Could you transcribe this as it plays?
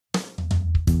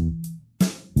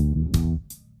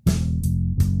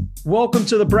Welcome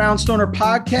to the Brownstoner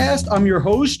podcast. I'm your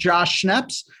host, Josh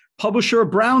Schneps, publisher of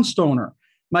Brownstoner.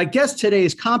 My guest today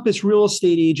is Compass real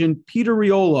estate agent, Peter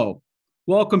Riolo.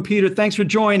 Welcome, Peter. Thanks for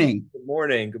joining. Good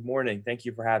morning. Good morning. Thank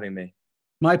you for having me.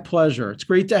 My pleasure. It's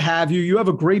great to have you. You have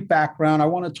a great background. I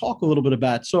want to talk a little bit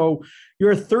about. So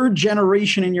you're a third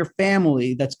generation in your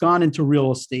family that's gone into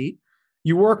real estate.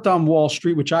 You worked on Wall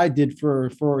Street, which I did for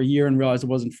a year and realized it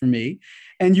wasn't for me.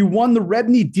 And you won the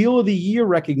Rebney Deal of the Year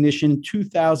recognition in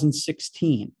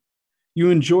 2016. You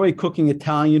enjoy cooking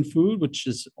Italian food, which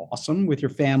is awesome, with your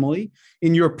family,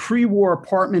 in your pre-war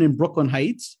apartment in Brooklyn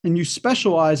Heights, and you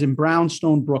specialize in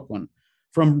brownstone Brooklyn,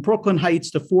 from Brooklyn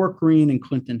Heights to Fort Greene and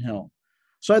Clinton Hill.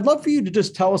 So I'd love for you to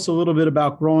just tell us a little bit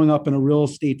about growing up in a real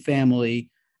estate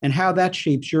family and how that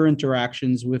shapes your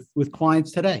interactions with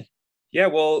clients today. Yeah,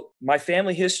 well, my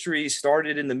family history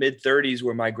started in the mid-30s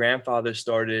where my grandfather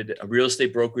started a real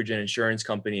estate brokerage and insurance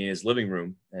company in his living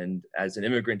room. And as an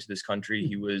immigrant to this country,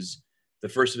 he was the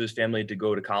first of his family to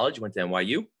go to college, went to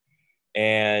NYU,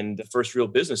 and the first real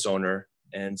business owner.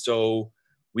 And so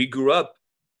we grew up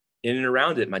in and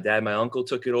around it. My dad and my uncle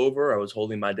took it over. I was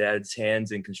holding my dad's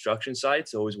hands in construction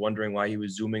sites, always wondering why he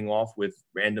was zooming off with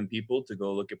random people to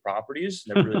go look at properties.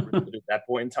 Never really understood at that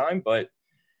point in time, but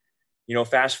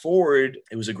fast forward,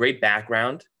 it was a great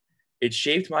background. It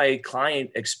shaped my client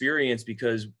experience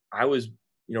because I was,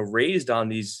 raised on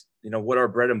these, what our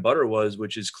bread and butter was,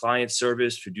 which is client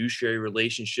service, fiduciary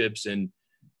relationships, and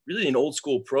really an old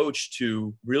school approach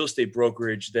to real estate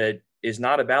brokerage that is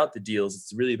not about the deals.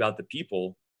 It's really about the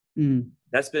people.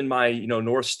 That's been my,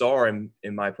 North Star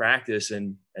in my practice.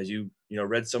 And as you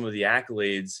read some of the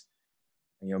accolades,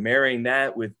 marrying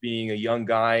that with being a young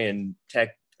guy and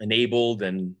tech enabled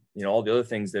and all the other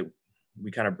things that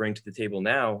we kind of bring to the table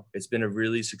now, it's been a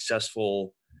really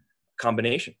successful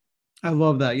combination. I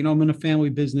love that. I'm in a family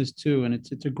business too, and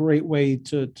it's a great way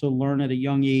to learn at a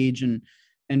young age and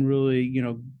really,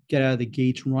 get out of the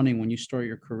gates running when you start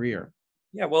your career.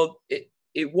 Yeah, well,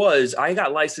 it was. I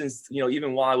got licensed,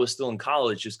 even while I was still in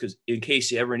college, just because in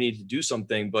case you ever needed to do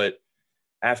something. But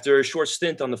after a short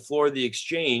stint on the floor of the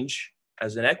exchange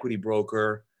as an equity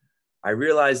broker, I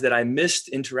realized that I missed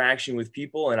interaction with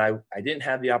people and I didn't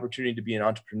have the opportunity to be an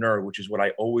entrepreneur, which is what I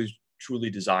always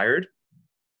truly desired.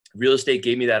 Real estate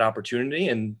gave me that opportunity,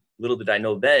 and little did I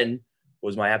know then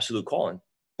was my absolute calling.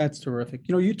 That's terrific.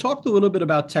 You talked a little bit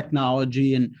about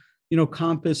technology and,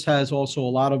 Compass has also a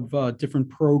lot of different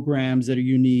programs that are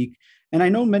unique. And I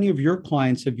know many of your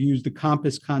clients have used the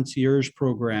Compass Concierge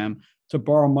program to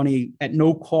borrow money at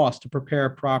no cost to prepare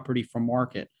a property for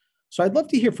market. So I'd love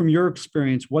to hear from your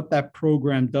experience what that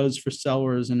program does for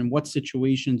sellers and in what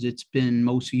situations it's been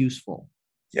most useful.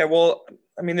 Yeah, well,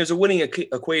 there's a winning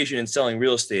equation in selling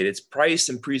real estate. It's price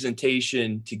and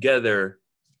presentation together,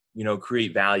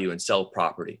 create value and sell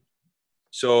property.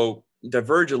 So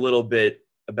diverge a little bit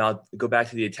go back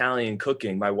to the Italian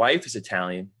cooking. My wife is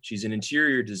Italian. She's an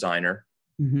interior designer,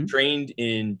 trained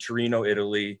in Torino,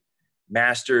 Italy,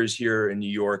 master's here in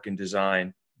New York in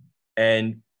design.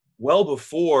 And well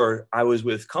before I was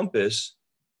with Compass,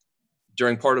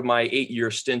 during part of my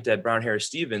 8-year stint at Brown Harris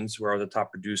Stevens, where I was a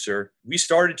top producer, we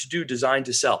started to do design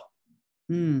to sell.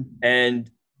 And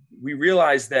we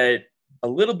realized that a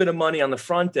little bit of money on the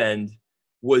front end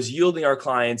was yielding our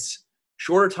clients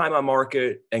shorter time on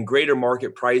market and greater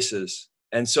market prices.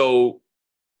 And so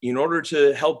in order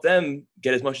to help them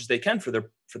get as much as they can for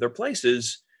their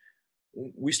places,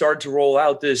 we started to roll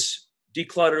out this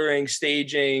decluttering,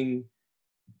 staging,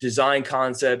 design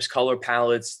concepts, color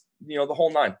palettes, the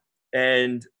whole nine.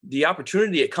 And the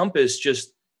opportunity at Compass,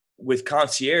 just with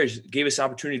Concierge, gave us an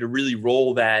opportunity to really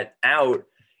roll that out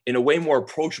in a way more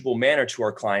approachable manner to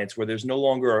our clients, where there's no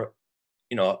longer,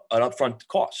 an upfront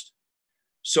cost.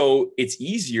 So it's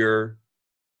easier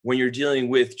when you're dealing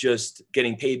with just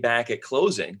getting paid back at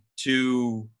closing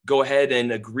to go ahead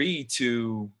and agree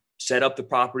to set up the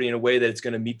property in a way that it's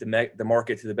going to meet the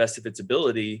market to the best of its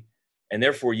ability, and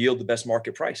therefore yield the best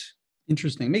market price.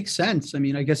 Interesting. Makes sense. I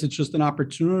guess it's just an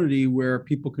opportunity where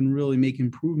people can really make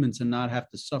improvements and not have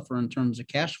to suffer in terms of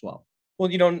cash flow.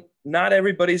 Well, not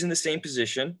everybody's in the same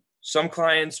position. Some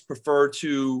clients prefer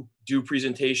to do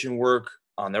presentation work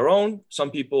on their own. Some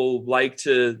people like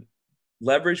to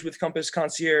leverage with Compass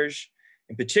Concierge.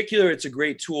 In particular, it's a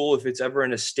great tool if it's ever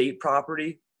an estate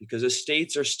property, because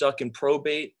estates are stuck in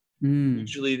probate.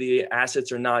 Usually the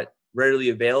assets are not readily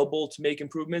available to make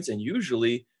improvements, and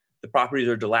usually the properties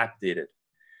are dilapidated.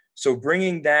 So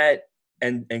bringing that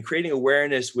and creating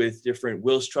awareness with different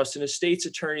wills, trusts, and estates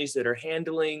attorneys that are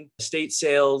handling estate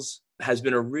sales has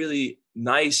been a really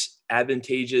nice,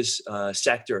 advantageous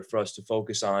sector for us to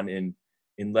focus on in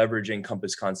leveraging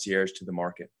Compass Concierge to the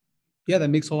market. Yeah, that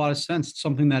makes a lot of sense.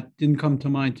 Something that didn't come to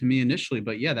mind to me initially,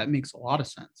 but yeah, that makes a lot of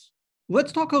sense.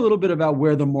 Let's talk a little bit about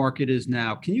where the market is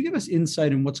now. Can you give us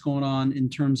insight in what's going on in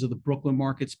terms of the Brooklyn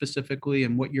market specifically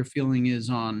and what your feeling is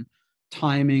on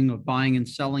timing of buying and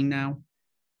selling now?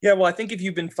 Yeah, well, I think if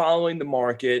you've been following the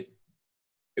market,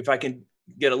 if I can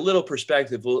get a little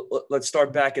perspective, let's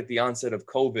start back at the onset of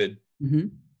COVID. Hmm.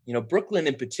 Brooklyn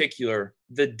in particular,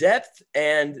 the depth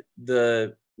and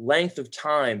the length of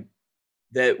time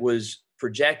that was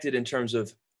projected in terms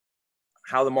of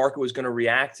how the market was going to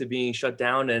react to being shut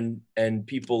down and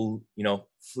people,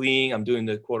 fleeing, I'm doing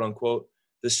the quote unquote,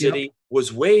 the Yep. city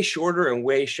was way shorter and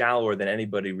way shallower than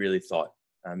anybody really thought.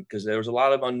 Because there was a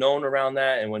lot of unknown around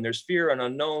that. And when there's fear and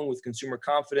unknown with consumer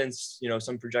confidence,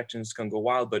 some projections can go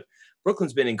wild, but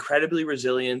Brooklyn's been incredibly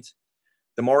resilient.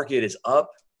 The market is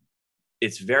up.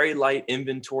 It's very light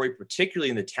inventory, particularly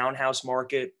in the townhouse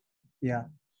market. Yeah.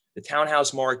 The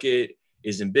townhouse market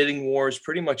is in bidding wars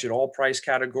pretty much at all price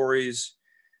categories,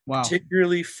 Wow.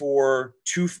 particularly for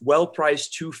two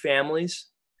well-priced two families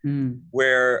Mm.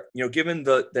 where, given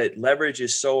that leverage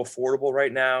is so affordable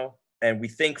right now, and we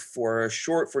think for a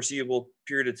short foreseeable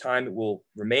period of time, it will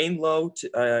remain low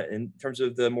in terms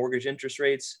of the mortgage interest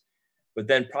rates, but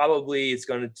then probably it's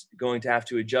going to have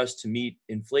to adjust to meet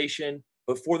inflation.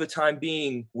 But for the time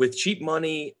being, with cheap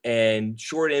money and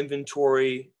short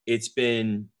inventory, it's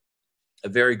been a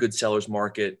very good seller's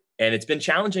market. And it's been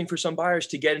challenging for some buyers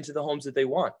to get into the homes that they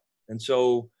want. And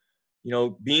so,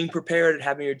 being prepared,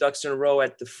 having your ducks in a row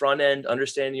at the front end,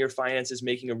 understanding your finances,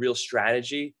 making a real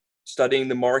strategy, studying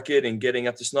the market and getting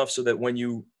up to snuff so that when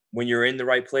you're in the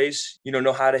right place,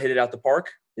 know how to hit it out the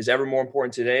park is ever more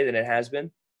important today than it has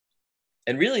been.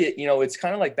 And really, it's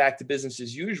kind of like back to business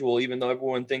as usual, even though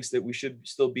everyone thinks that we should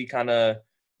still be kind of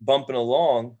bumping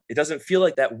along. It doesn't feel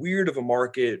like that weird of a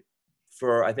market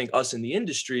for, I think, us in the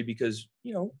industry because,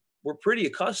 we're pretty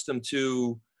accustomed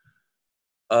to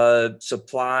a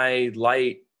supply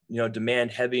light,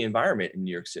 demand heavy environment in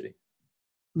New York City.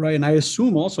 Right. And I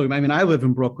assume also, I mean, I live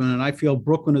in Brooklyn and I feel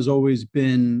Brooklyn has always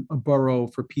been a borough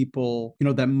for people,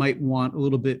 that might want a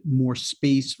little bit more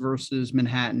space versus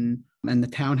Manhattan and the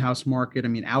townhouse market. I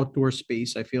mean, outdoor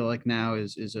space, I feel like now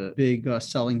is a big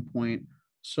selling point.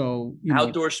 So,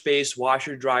 Outdoor space,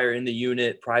 washer, dryer in the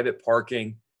unit, private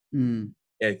parking. mm,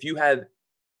 If you have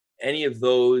any of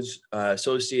those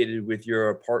associated with your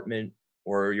apartment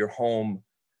or your home,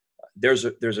 there's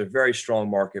a very strong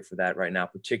market for that right now,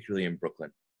 particularly in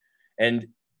Brooklyn. And,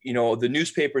 the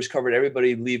newspapers covered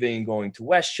everybody leaving and going to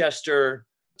Westchester,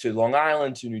 to Long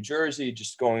Island, to New Jersey,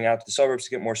 just going out to the suburbs to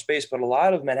get more space. But a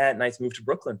lot of Manhattanites moved to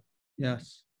Brooklyn.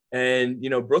 yes. And,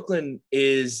 Brooklyn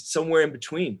is somewhere in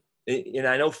between. And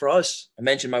I know for us, I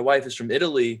mentioned my wife is from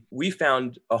Italy. We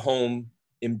found a home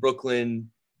in Brooklyn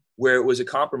where it was a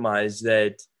compromise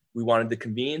that we wanted the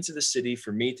convenience of the city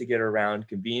for me to get around,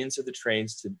 convenience of the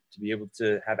trains to be able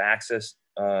to have access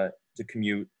to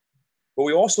commute. But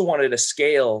we also wanted a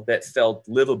scale that felt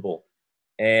livable.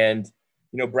 And,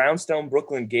 Brownstone,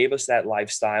 Brooklyn gave us that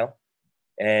lifestyle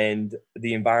and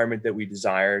the environment that we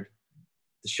desired,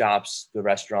 the shops, the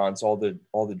restaurants, all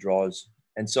the draws.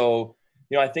 And so,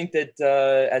 I think that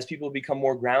as people become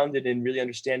more grounded in really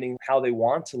understanding how they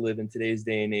want to live in today's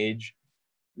day and age,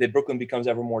 that Brooklyn becomes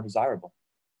ever more desirable.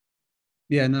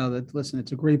 Yeah, no, listen,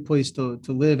 it's a great place to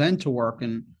live and to work.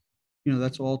 And,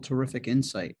 that's all terrific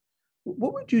insight.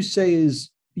 What would you say is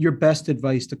your best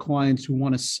advice to clients who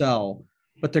want to sell,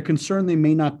 but they're concerned they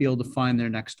may not be able to find their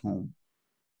next home?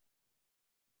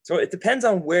 So it depends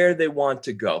on where they want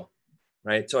to go,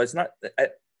 right? So it's not,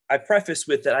 I preface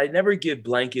with that I never give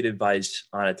blanket advice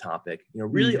on a topic.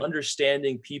 Really Mm,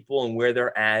 understanding people and where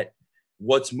they're at,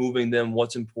 what's moving them,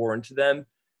 what's important to them.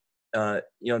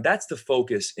 That's the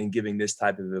focus in giving this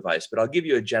type of advice. But I'll give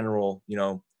you a general,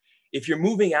 if you're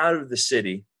moving out of the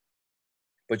city,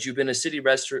 but you've been a city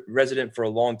resident for a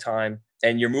long time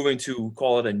and you're moving to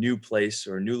call it a new place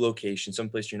or a new location,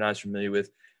 someplace you're not as familiar with,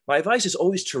 my advice is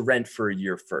always to rent for a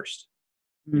year first.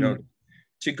 You know, mm,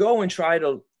 to go and try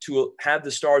to have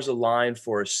the stars align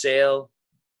for a sale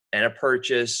and a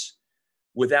purchase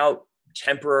without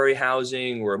temporary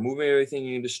housing or moving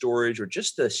everything into storage or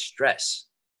just the stress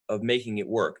of making it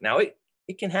work. Now it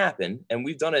can happen, and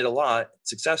we've done it a lot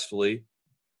successfully.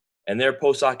 And there are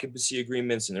post-occupancy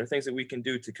agreements and there are things that we can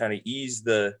do to kind of ease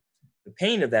the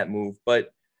pain of that move.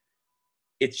 But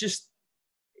it's just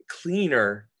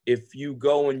cleaner if you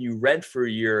go and you rent for a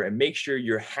year and make sure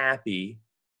you're happy,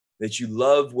 that you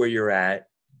love where you're at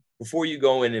before you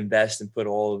go and invest and put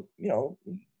all,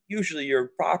 usually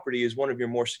your property is one of your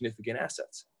more significant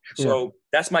assets. sure. So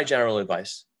that's my general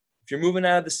advice. If you're moving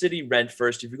out of the city, rent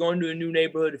first. If you're going to a new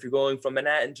neighborhood, if you're going from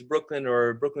Manhattan to Brooklyn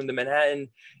or Brooklyn to Manhattan,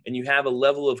 and you have a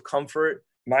level of comfort,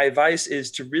 my advice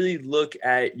is to really look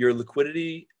at your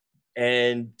liquidity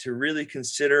and to really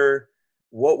consider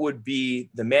what would be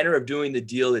the manner of doing the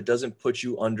deal that doesn't put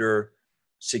you under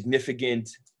significant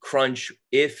crunch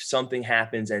if something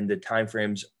happens and the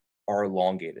timeframes are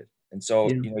elongated. And so,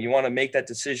 Yeah. you want to make that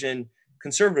decision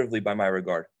conservatively by my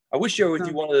regard. I wish share with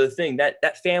you one other thing,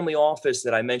 that family office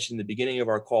that I mentioned in the beginning of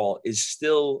our call is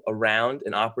still around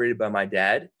and operated by my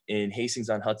dad in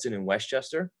Hastings-on-Hudson in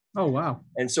Westchester. Oh, wow.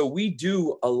 And so we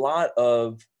do a lot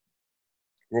of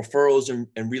referrals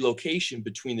and relocation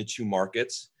between the two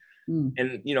markets.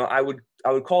 And, I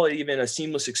would call it even a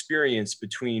seamless experience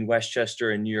between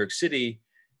Westchester and New York City,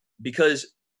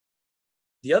 because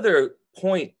the other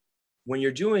point when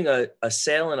you're doing a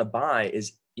sale and a buy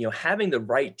is, having the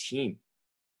right team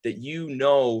that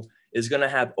is going to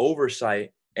have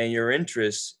oversight and your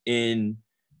interests in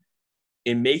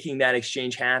making that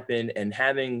exchange happen and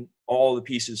having all the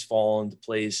pieces fall into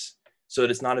place so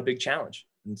that it's not a big challenge.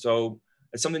 And so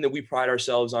it's something that we pride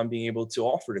ourselves on being able to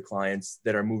offer to clients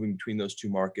that are moving between those two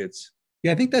markets.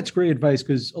 Yeah, I think that's great advice,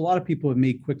 because a lot of people have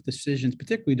made quick decisions,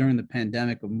 particularly during the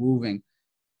pandemic, of moving.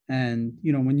 And,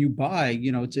 when you buy,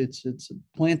 it's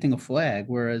planting a flag.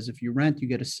 Whereas if you rent, you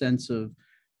get a sense of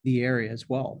the area as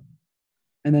well.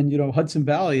 And then, Hudson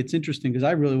Valley, it's interesting because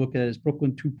I really look at it as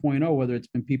Brooklyn 2.0, whether it's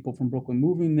been people from Brooklyn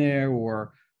moving there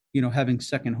or, having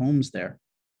second homes there.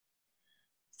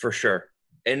 For sure.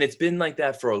 And it's been like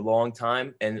that for a long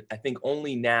time. And I think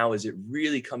only now is it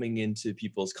really coming into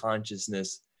people's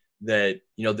consciousness that,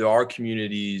 there are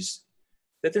communities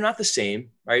that they're not the same,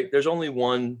 right? There's only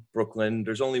one Brooklyn.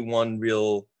 There's only one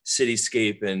real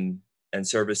cityscape and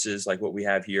services like what we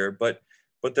have here.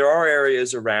 But there are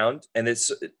areas around, and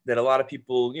it's that a lot of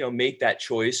people, make that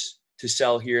choice to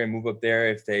sell here and move up there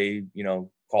if they,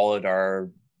 call it our,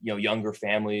 younger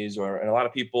families, and a lot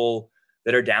of people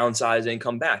that are downsizing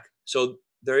come back. So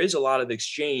there is a lot of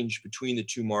exchange between the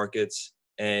two markets,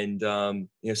 and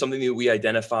something that we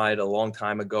identified a long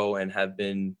time ago and have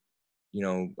been,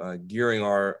 gearing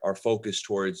our focus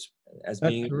towards as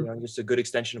being just a good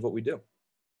extension of what we do.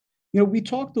 We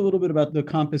talked a little bit about the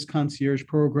Compass Concierge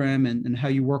program and how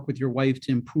you work with your wife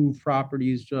to improve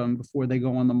properties before they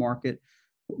go on the market.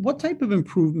 What type of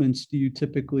improvements do you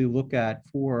typically look at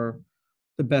for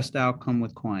the best outcome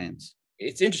with clients?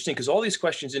 It's interesting because all these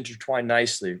questions intertwine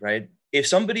nicely, right? If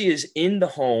somebody is in the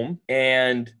home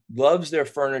and loves their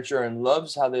furniture and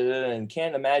loves how they live and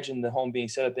can't imagine the home being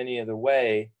set up any other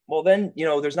way, well, then,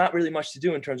 there's not really much to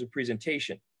do in terms of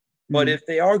presentation. But if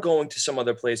they are going to some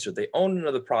other place or they own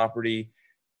another property,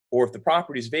 or if the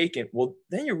property is vacant, well,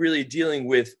 then you're really dealing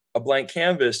with a blank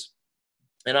canvas,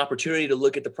 an opportunity to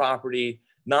look at the property,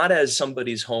 not as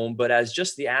somebody's home, but as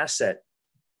just the asset,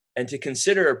 and to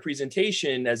consider a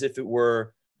presentation as if it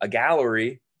were a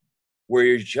gallery where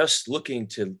you're just looking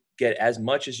to get as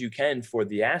much as you can for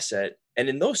the asset. And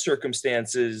in those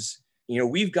circumstances,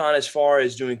 we've gone as far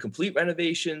as doing complete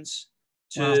renovations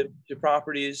to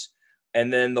properties.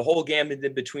 And then the whole gamut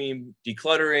in between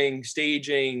decluttering,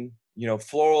 staging,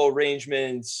 floral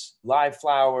arrangements, live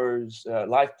flowers,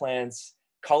 live plants,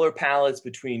 color palettes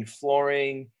between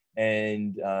flooring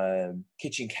and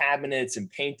kitchen cabinets and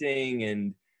painting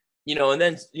and, and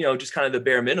then, just kind of the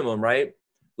bare minimum, right?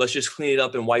 Let's just clean it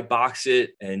up and white box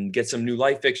it and get some new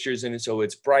light fixtures in it so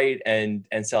it's bright and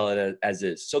sell it as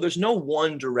is. So there's no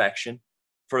one direction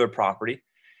for the property.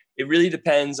 It really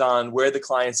depends on where the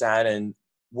client's at and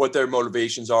what their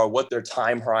motivations are, what their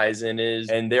time horizon is,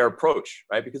 and their approach,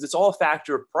 right? Because it's all a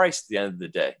factor of price at the end of the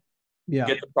day. Yeah.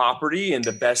 Get the property in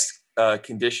the best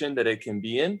condition that it can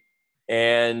be in,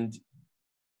 and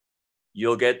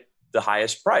you'll get the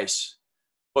highest price.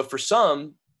 But for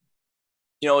some,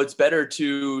 it's better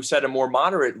to set a more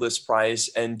moderate list price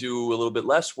and do a little bit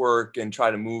less work and try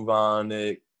to move on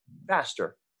it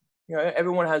faster.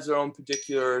 Everyone has their own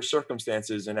particular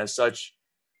circumstances, and as such,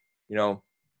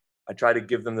 I try to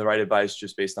give them the right advice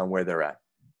just based on where they're at.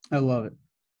 I love it.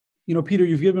 Peter,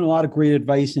 you've given a lot of great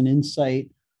advice and insight.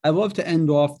 I love to end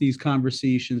off these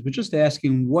conversations with just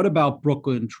asking, what about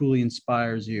Brooklyn truly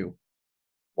inspires you?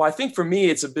 Well, I think for me,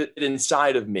 it's a bit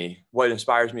inside of me. What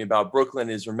inspires me about Brooklyn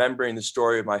is remembering the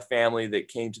story of my family that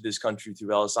came to this country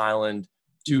through Ellis Island,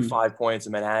 to 5 Points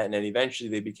in Manhattan, and eventually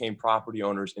they became property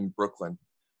owners in Brooklyn.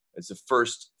 It's the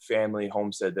first family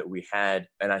homestead that we had,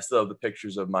 and I still have the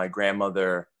pictures of my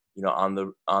grandmother, on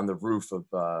the roof of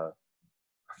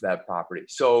that property.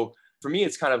 So for me,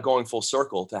 it's kind of going full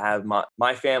circle to have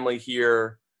my family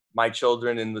here, my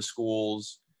children in the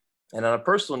schools, and on a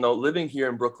personal note, living here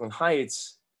in Brooklyn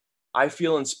Heights, I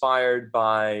feel inspired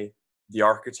by the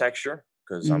architecture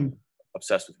because I'm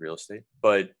obsessed with real estate,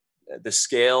 but the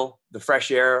scale, the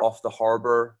fresh air off the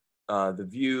harbor, the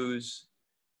views.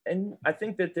 And I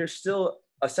think that there's still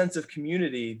a sense of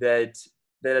community that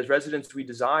as residents we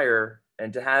desire,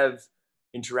 and to have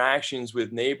interactions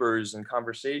with neighbors and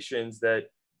conversations that,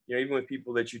 even with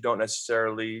people that you don't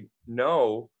necessarily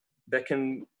know, that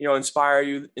can, inspire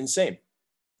you in same.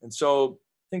 And so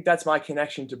I think that's my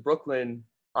connection to Brooklyn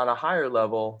on a higher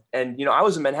level. And, I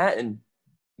was a Manhattan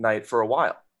night for a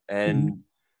while, and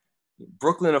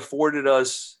Brooklyn afforded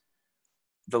us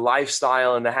the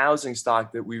lifestyle and the housing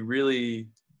stock that we really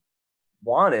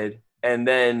wanted. And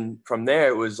then from there,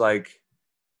 it was like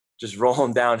just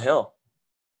rolling downhill.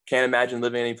 Can't imagine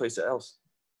living anyplace else.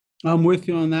 I'm with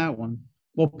you on that one.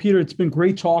 Well, Peter, it's been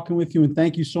great talking with you, and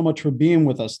thank you so much for being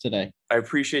with us today. I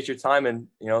appreciate your time, and,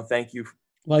 thank you.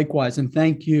 Likewise, and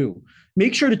thank you.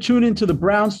 Make sure to tune into the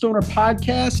Brownstoner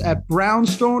podcast at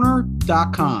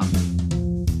brownstoner.com.